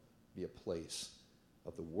forever be a place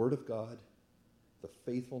of the word of God, the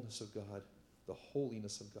faithfulness of God, the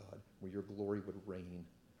holiness of God, where your glory would reign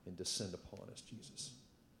and descend upon us, Jesus.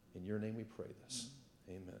 In your name we pray this.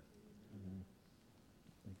 Amen. Amen.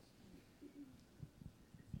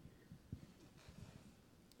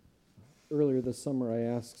 Earlier this summer, I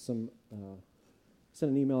asked sent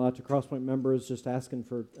an email out to Crosspoint members just asking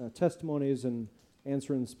for testimonies and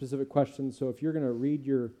answering specific questions. So if you're going to read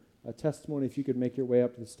your testimony, if you could make your way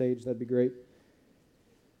up to the stage, that'd be great.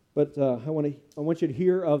 But I want you to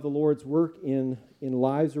hear of the Lord's work in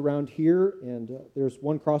lives around here. And there's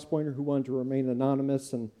one Crosspointer who wanted to remain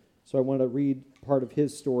anonymous, and so I want to read part of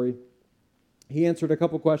his story. He answered a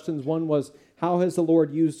couple questions. One was, how has the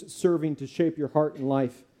Lord used serving to shape your heart and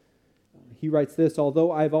life? He writes this: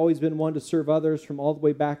 although I've always been one to serve others from all the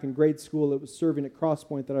way back in grade school, it was serving at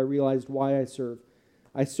Crosspoint that I realized why I serve.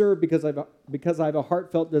 I serve because I have a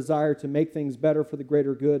heartfelt desire to make things better for the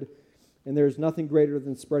greater good, and there is nothing greater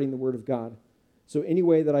than spreading the word of God. So any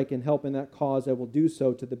way that I can help in that cause, I will do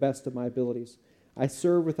so to the best of my abilities. I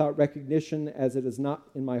serve without recognition, as it is not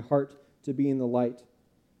in my heart to be in the light.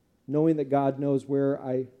 Knowing that God knows where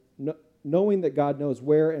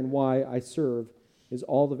and why I serve is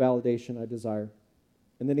all the validation I desire.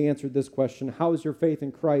 And then he answered this question: how has your faith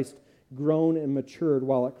in Christ grown and matured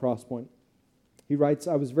while at Crosspoint? He writes,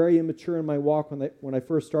 I was very immature in my walk when I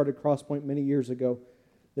first started Crosspoint many years ago.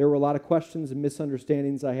 There were a lot of questions and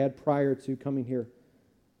misunderstandings I had prior to coming here.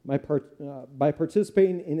 By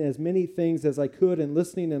participating in as many things as I could and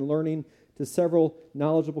listening and learning to several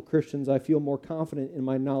knowledgeable Christians, I feel more confident in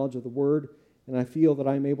my knowledge of the Word, and I feel that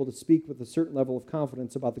I'm able to speak with a certain level of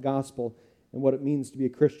confidence about the gospel and what it means to be a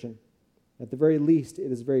Christian. At the very least,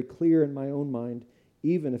 it is very clear in my own mind,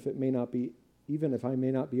 even if I may not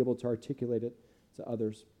be able to articulate it to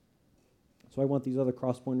others. So I want these other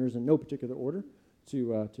Crosspointers, in no particular order,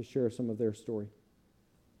 to share some of their story.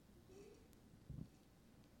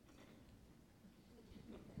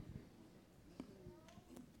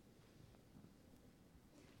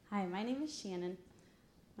 Hi, my name is Shannon.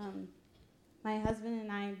 My husband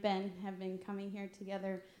and I, Ben, have been coming here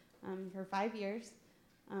together for 5 years.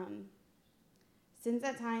 Since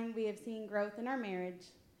that time, we have seen growth in our marriage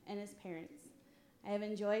and as parents. I have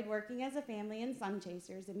enjoyed working as a family in Sun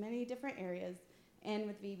Chasers in many different areas and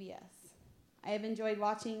with VBS. I have enjoyed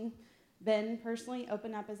watching Ben personally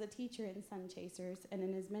open up as a teacher in Sun Chasers and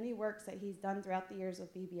in his many works that he's done throughout the years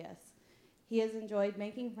with VBS. He has enjoyed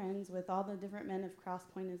making friends with all the different men of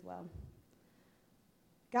Crosspoint as well.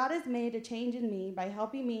 God has made a change in me by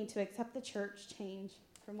helping me to accept the church change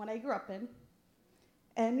from what I grew up in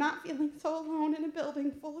and not feeling so alone in a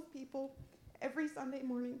building full of people every Sunday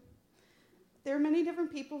morning. There are many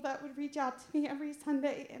different people that would reach out to me every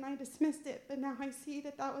Sunday, and I dismissed it, but now I see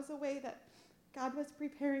that that was a way that God was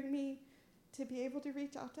preparing me to be able to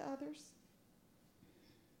reach out to others.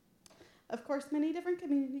 Of course, many different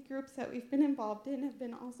community groups that we've been involved in have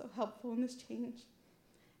been also helpful in this change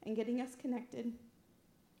and getting us connected.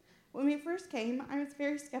 When we first came, I was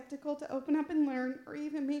very skeptical to open up and learn or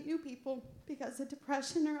even meet new people because of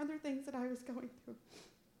depression or other things that I was going through.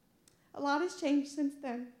 A lot has changed since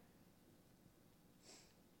then.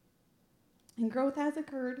 And growth has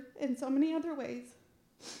occurred in so many other ways.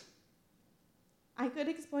 I could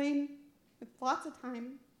explain with lots of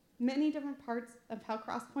time many different parts of how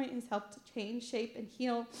Crosspoint has helped to change, shape, and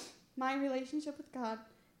heal my relationship with God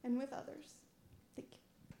and with others. Thank you.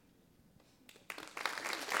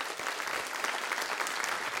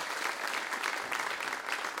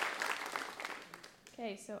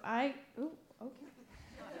 Okay, so okay.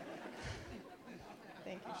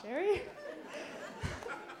 Thank you, Sherry.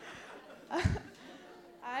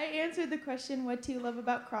 I answered the question, what do you love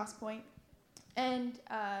about Crosspoint? And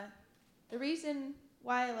the reason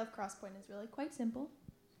why I love Crosspoint is really quite simple.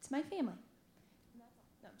 It's my family. No,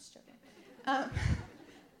 I'm just joking.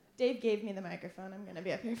 Dave gave me the microphone. I'm going to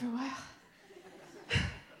be up here for a while.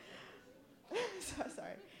 So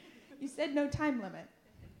sorry. You said no time limit.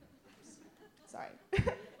 Sorry.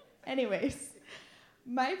 Anyways,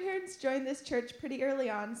 my parents joined this church pretty early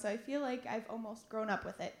on, so I feel like I've almost grown up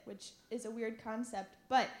with it, which is a weird concept.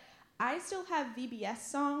 But I still have VBS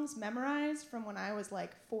songs memorized from when I was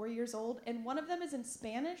like 4 years old, and one of them is in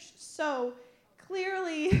Spanish, so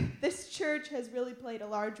clearly this church has really played a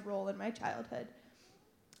large role in my childhood.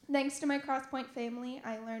 Thanks to my Crosspoint family,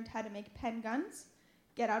 I learned how to make pen guns,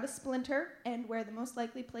 get out a splinter, and where the most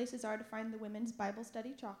likely places are to find the women's Bible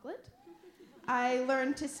study chocolate. I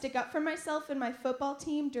learned to stick up for myself and my football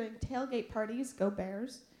team during tailgate parties, go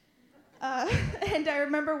Bears. And I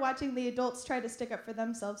remember watching the adults try to stick up for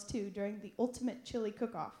themselves too during the ultimate chili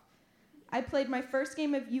cook-off. I played my first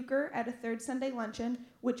game of euchre at a third Sunday luncheon,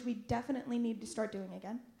 which we definitely need to start doing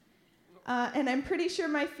again. And I'm pretty sure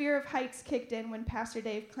my fear of heights kicked in when Pastor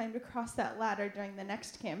Dave climbed across that ladder during the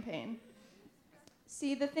next campaign.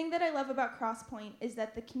 See, the thing that I love about Crosspoint is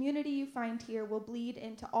that the community you find here will bleed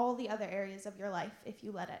into all the other areas of your life if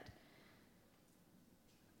you let it.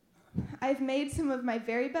 I've made some of my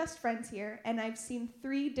very best friends here, and I've seen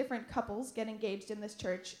 3 different couples get engaged in this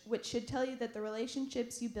church, which should tell you that the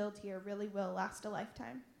relationships you build here really will last a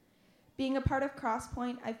lifetime. Being a part of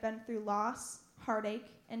Crosspoint, I've been through loss,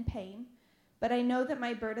 heartache, and pain, but I know that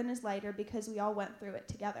my burden is lighter because we all went through it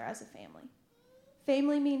together as a family.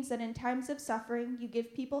 Family means that in times of suffering, you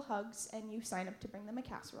give people hugs and you sign up to bring them a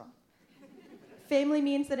casserole. Family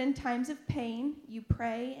means that in times of pain, you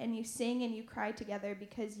pray and you sing and you cry together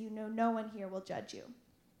because you know no one here will judge you.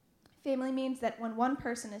 Family means that when one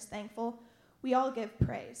person is thankful, we all give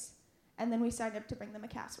praise, and then we sign up to bring them a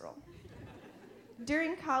casserole.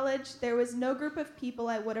 During college, there was no group of people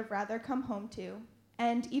I would have rather come home to,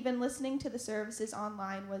 and even listening to the services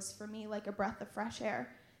online was for me like a breath of fresh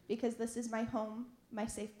air, because this is my home, my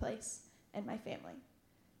safe place, and my family.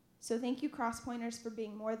 So thank you, Crosspointers, for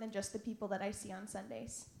being more than just the people that I see on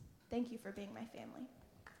Sundays. Thank you for being my family.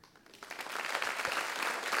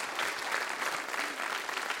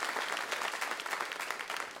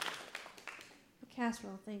 The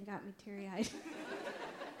casserole thing got me teary-eyed.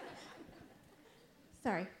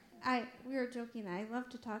 Sorry. We were joking. I love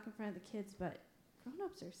to talk in front of the kids, but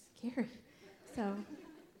grown-ups are scary. So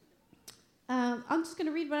I'm just going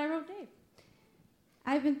to read what I wrote Dave.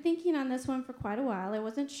 I've been thinking on this one for quite a while. I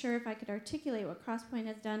wasn't sure if I could articulate what Crosspoint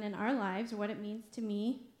has done in our lives or what it means to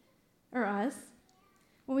me or us.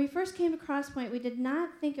 When we first came to Crosspoint, we did not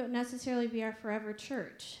think it would necessarily be our forever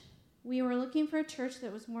church. We were looking for a church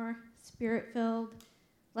that was more spirit-filled,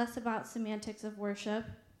 less about semantics of worship.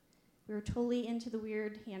 We were totally into the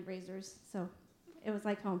weird hand raisers, so it was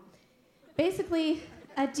like home. Basically,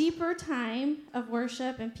 a deeper time of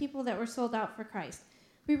worship and people that were sold out for Christ.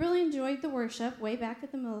 We really enjoyed the worship way back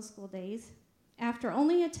at the middle school days. After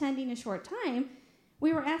only attending a short time,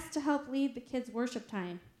 we were asked to help lead the kids' worship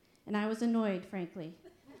time, and I was annoyed, frankly.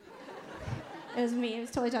 It was me. It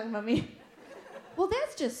was totally talking about me. Well,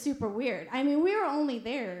 that's just super weird. I mean, we were only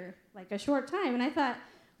there like a short time, and I thought,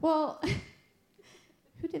 well,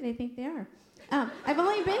 who do they think they are? I've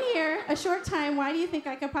only been here a short time. Why do you think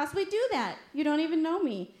I could possibly do that? You don't even know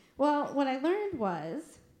me. Well, what I learned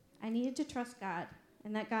was I needed to trust God,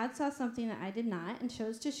 and that God saw something that I did not and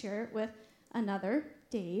chose to share it with another,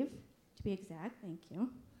 Dave, to be exact. Thank you.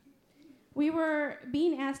 We were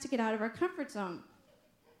being asked to get out of our comfort zone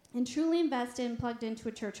and truly invested and plugged into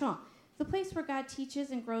a church home, the place where God teaches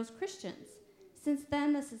and grows Christians. Since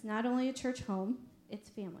then, this is not only a church home, it's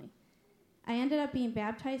family. I ended up being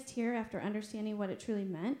baptized here after understanding what it truly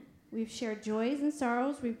meant. We've shared joys and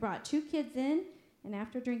sorrows. We've brought 2 kids in, and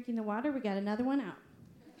after drinking the water, we got another one out.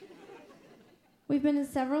 We've been in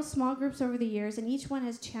several small groups over the years, and each one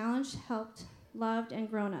has challenged, helped, loved, and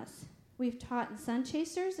grown us. We've taught in Sun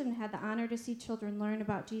Chasers and had the honor to see children learn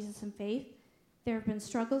about Jesus and faith. There have been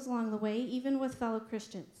struggles along the way, even with fellow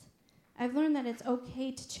Christians. I've learned that it's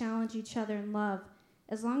okay to challenge each other in love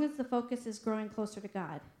as long as the focus is growing closer to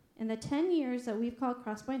God. In the 10 years that we've called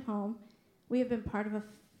Crosspoint home, we have been part of a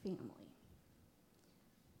family.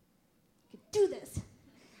 We can do this.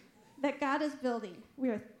 That God is building. We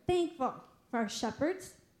are thankful for our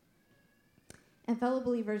shepherds and fellow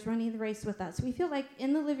believers running the race with us. We feel like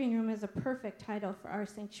In the Living Room is a perfect title for our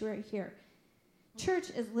sanctuary here. Church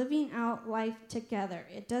is living out life together.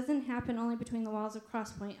 It doesn't happen only between the walls of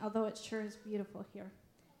Crosspoint, although it sure is beautiful here.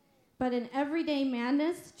 But in everyday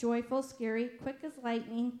madness, joyful, scary, quick as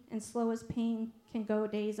lightning, and slow as pain can go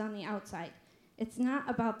days on the outside. It's not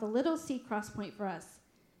about the little C Crosspoint for us,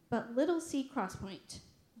 but little C Crosspoint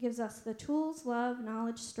gives us the tools, love,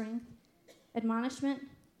 knowledge, strength, admonishment,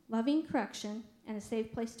 loving correction, and a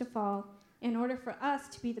safe place to fall in order for us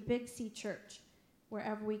to be the big C church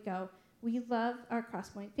wherever we go. We love our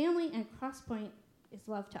Crosspoint family, and Crosspoint is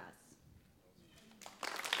love to us.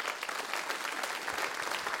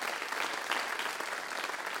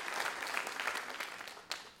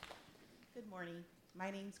 Good morning. My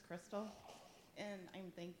name's Crystal, and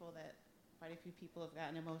I'm thankful that quite a few people have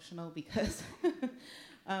gotten emotional because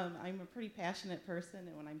I'm a pretty passionate person,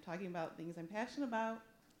 and when I'm talking about things I'm passionate about,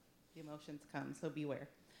 the emotions come, so beware.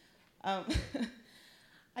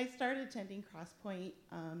 I started attending Crosspoint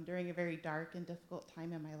during a very dark and difficult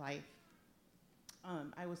time in my life.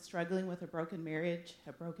 I was struggling with a broken marriage,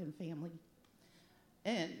 a broken family,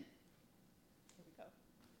 and here we go.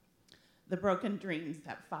 The broken dreams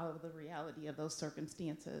that follow the reality of those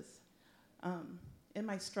circumstances. In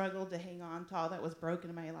my struggle to hang on to all that was broken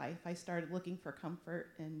in my life, I started looking for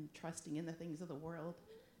comfort and trusting in the things of the world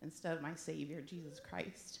instead of my Savior, Jesus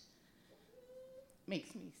Christ.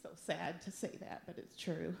 Makes me so sad to say that, but it's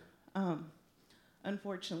true.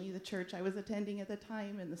 Unfortunately, the church I was attending at the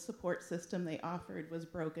time and the support system they offered was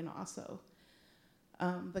broken also.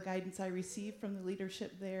 The guidance I received from the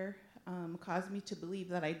leadership there caused me to believe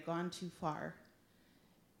that I'd gone too far.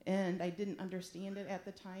 And I didn't understand it at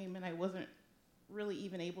the time, and I wasn't really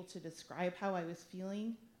even able to describe how I was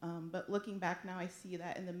feeling. But looking back now, I see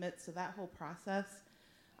that in the midst of that whole process,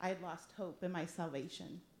 I had lost hope in my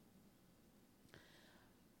salvation.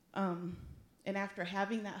 And after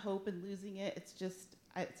having that hope and losing it,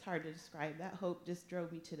 it's hard to describe. That hope just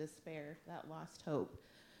drove me to despair, that lost hope.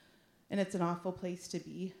 And it's an awful place to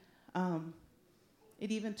be.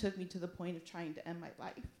 It even took me to the point of trying to end my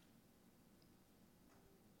life.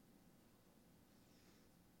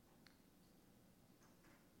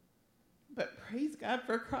 But praise God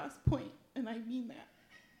for Crosspoint, and I mean that.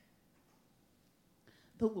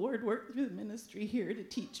 The Lord worked through the ministry here to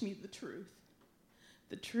teach me the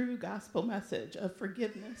true gospel message of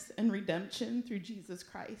forgiveness and redemption through Jesus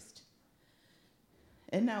Christ.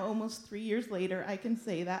 And now, almost 3 years later, I can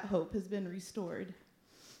say that hope has been restored,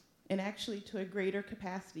 and actually to a greater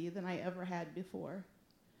capacity than I ever had before.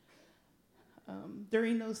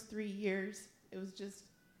 During those 3 years, it was just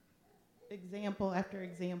example after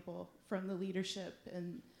example from the leadership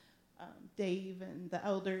and Dave and the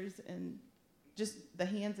elders and just the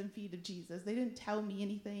hands and feet of Jesus. They didn't tell me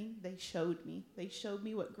anything. They showed me. They showed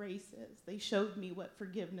me what grace is. They showed me what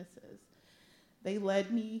forgiveness is. They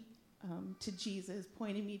led me to Jesus,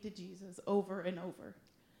 pointing me to Jesus over and over.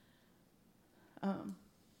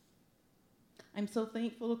 I'm so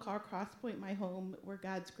thankful to call Crosspoint my home, where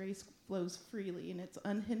God's grace flows freely, and it's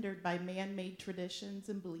unhindered by man-made traditions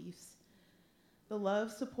and beliefs. The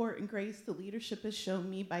love, support, and grace the leadership has shown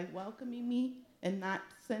me by welcoming me and not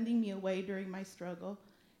sending me away during my struggle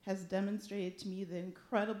has demonstrated to me the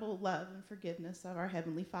incredible love and forgiveness of our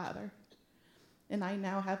Heavenly Father. And I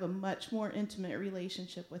now have a much more intimate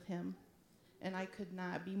relationship with Him. And I could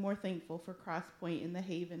not be more thankful for Crosspoint and the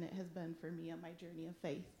haven it has been for me on my journey of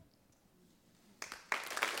faith.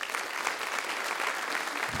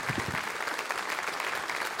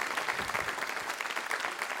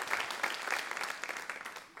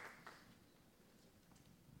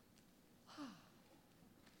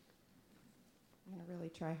 I'm going to really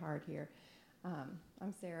try hard here.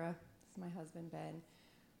 I'm Sarah. This is my husband, Ben.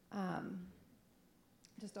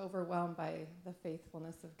 Just overwhelmed by the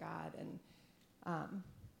faithfulness of God, and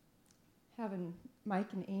having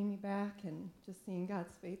Mike and Amy back, and just seeing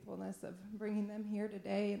God's faithfulness of bringing them here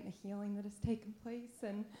today and the healing that has taken place.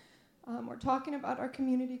 And we're talking about our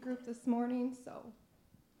community group this morning, so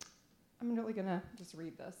I'm really going to just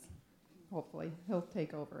read this. Hopefully he'll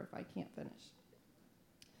take over if I can't finish.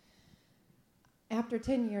 After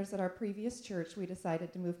 10 years at our previous church, we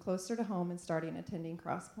decided to move closer to home and starting attending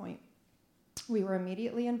Crosspoint. We were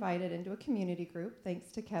immediately invited into a community group thanks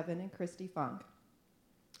to Kevin and Christy Funk.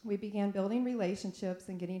 We began building relationships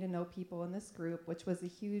and getting to know people in this group, which was a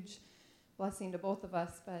huge blessing to both of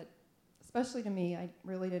us, but especially to me. I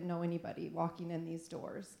really didn't know anybody walking in these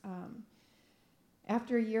doors.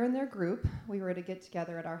 After a year in their group, we were to get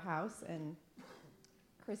together at our house, and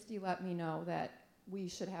Christy let me know that we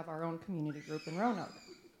should have our own community group in Roanoke.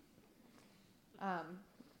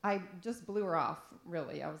 I just blew her off,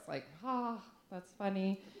 really. I was like, that's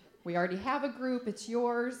funny. We already have a group. It's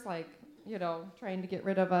yours, trying to get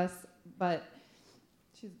rid of us. But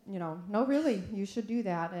she's, no, really, you should do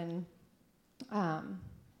that. And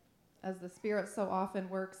as the Spirit so often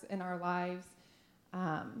works in our lives,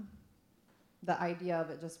 the idea of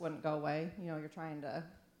it just wouldn't go away. You're trying to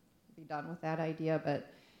be done with that idea,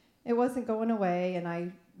 but it wasn't going away.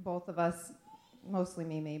 And both of us, mostly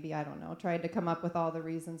me maybe, I don't know, tried to come up with all the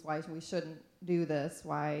reasons why we shouldn't do this,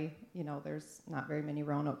 why, there's not very many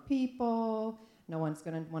Roanoke people, no one's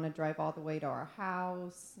going to want to drive all the way to our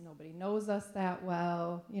house, nobody knows us that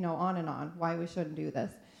well, on and on, why we shouldn't do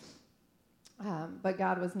this. But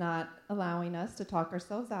God was not allowing us to talk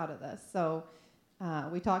ourselves out of this. So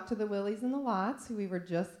we talked to the Willies and the Lotts, who we were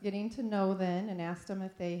just getting to know then, and asked them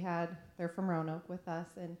if they're from Roanoke with us,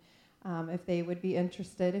 and if they would be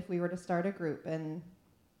interested if we were to start a group. And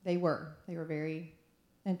they were very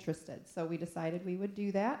interested. So we decided we would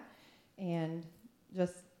do that, and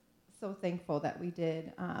just so thankful that we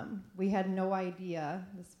did. We had no idea,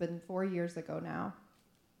 this has been 4 years ago now,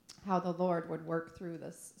 how the Lord would work through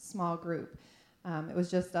this small group. It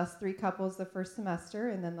was just us 3 couples the first semester,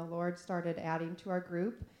 and then the Lord started adding to our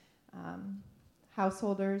group.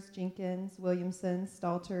 Householders, Jenkins, Williamson,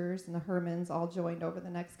 Stalters, and the Hermans all joined over the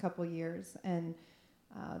next couple years. And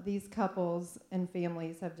these couples and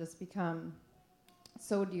families have just become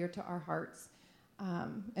so dear to our hearts.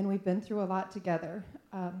 And we've been through a lot together.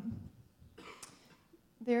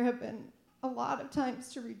 There have been a lot of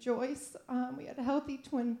times to rejoice. We had healthy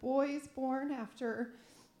twin boys born after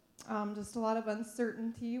just a lot of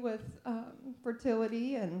uncertainty with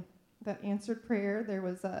fertility and that answered prayer. There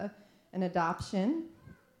was an adoption,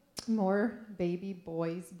 more baby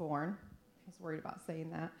boys born. I was worried about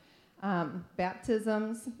saying that.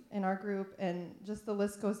 Baptisms in our group, and just the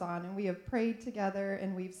list goes on. And we have prayed together,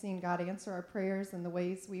 and we've seen God answer our prayers in the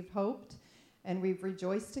ways we've hoped, and we've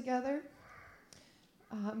rejoiced together.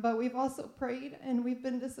 But we've also prayed, and we've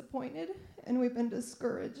been disappointed, and we've been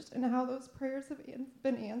discouraged in how those prayers have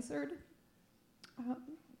been answered.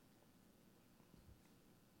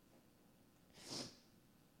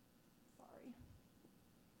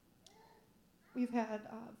 We've had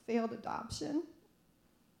failed adoption,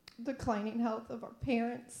 declining health of our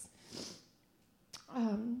parents,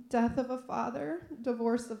 death of a father,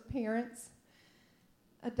 divorce of parents,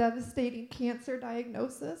 a devastating cancer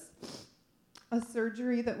diagnosis, a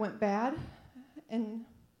surgery that went bad, and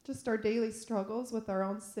just our daily struggles with our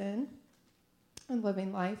own sin and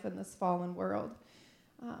living life in this fallen world.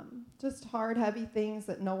 Just hard, heavy things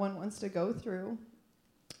that no one wants to go through.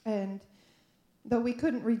 And though we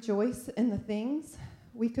couldn't rejoice in the things,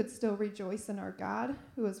 we could still rejoice in our God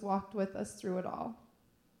who has walked with us through it all.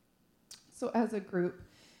 So as a group,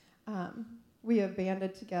 we have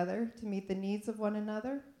banded together to meet the needs of one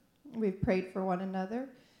another. We've prayed for one another,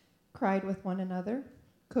 cried with one another,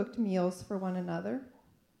 cooked meals for one another,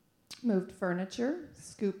 moved furniture,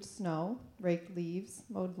 scooped snow, raked leaves,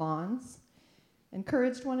 mowed lawns,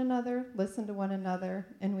 encouraged one another, listened to one another,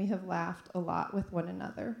 and we have laughed a lot with one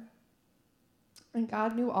another. And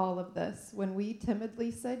God knew all of this when we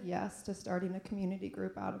timidly said yes to starting a community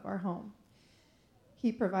group out of our home.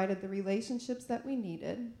 He provided the relationships that we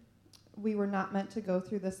needed. We were not meant to go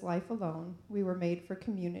through this life alone. We were made for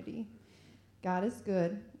community. God is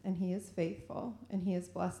good, and He is faithful, and He has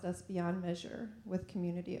blessed us beyond measure with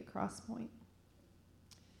community at Crosspoint.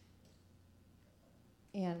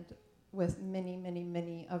 And with many, many,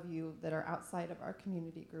 many of you that are outside of our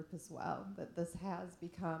community group as well, that this has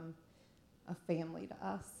become a family to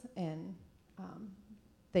us, and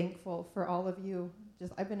thankful for all of you.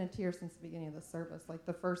 I've been in tears since the beginning of the service. Like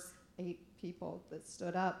the first 8 people that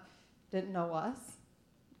stood up didn't know us,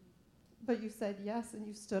 but you said yes, and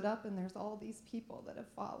you stood up, and there's all these people that have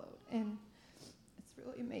followed, and it's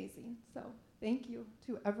really amazing. So thank you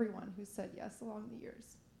to everyone who said yes along the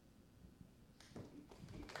years.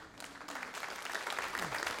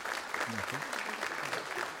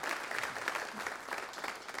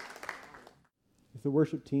 If the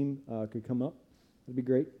worship team could come up, that'd be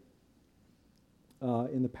great.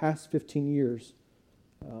 In the past 15 years,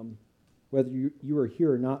 whether you were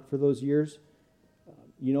here or not for those years,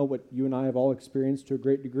 you know what you and I have all experienced to a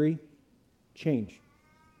great degree. change.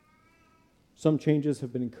 Some changes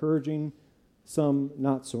have been encouraging, some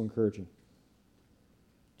not so encouraging.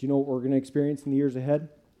 Do you know what we're going to experience in the years ahead?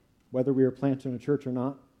 Whether we are planted in a church or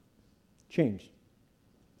not? Change.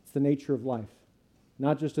 It's the nature of life.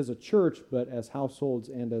 Not just as a church, but as households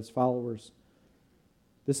and as followers.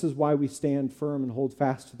 This is why we stand firm and hold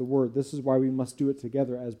fast to the Word. This is why we must do it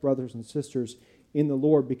together as brothers and sisters in the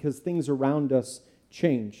Lord, because things around us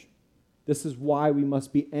change. This is why we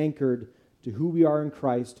must be anchored to who we are in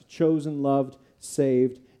Christ, chosen, loved,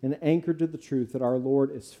 saved, and anchored to the truth that our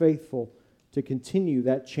Lord is faithful to continue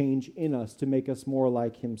that change in us to make us more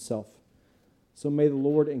like Himself. So may the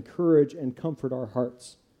Lord encourage and comfort our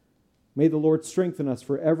hearts. May the Lord strengthen us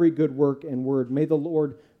for every good work and word. May the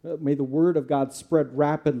Word of God spread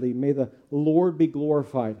rapidly. May the Lord be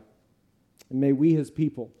glorified. And may we, His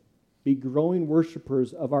people, be growing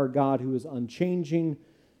worshipers of our God who is unchanging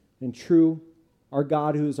and true, our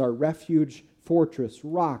God who is our refuge, fortress,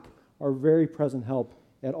 rock, our very present help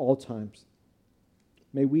at all times.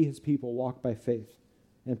 May we, His people, walk by faith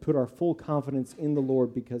and put our full confidence in the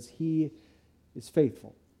Lord because He is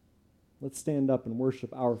faithful. Let's stand up and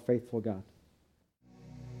worship our faithful God.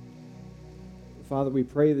 Father, we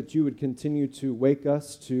pray that you would continue to wake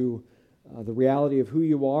us to the reality of who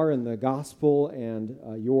you are and the gospel and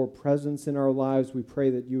your presence in our lives. We pray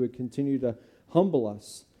that you would continue to humble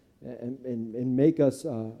us and make us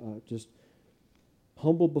just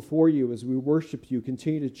humble before you as we worship you.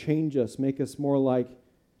 Continue to change us, make us more like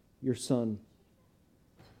your Son.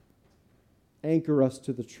 Anchor us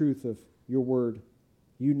to the truth of your word.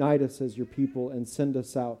 Unite us as your people and send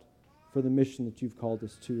us out for the mission that you've called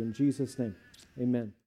us to. In Jesus' name, amen.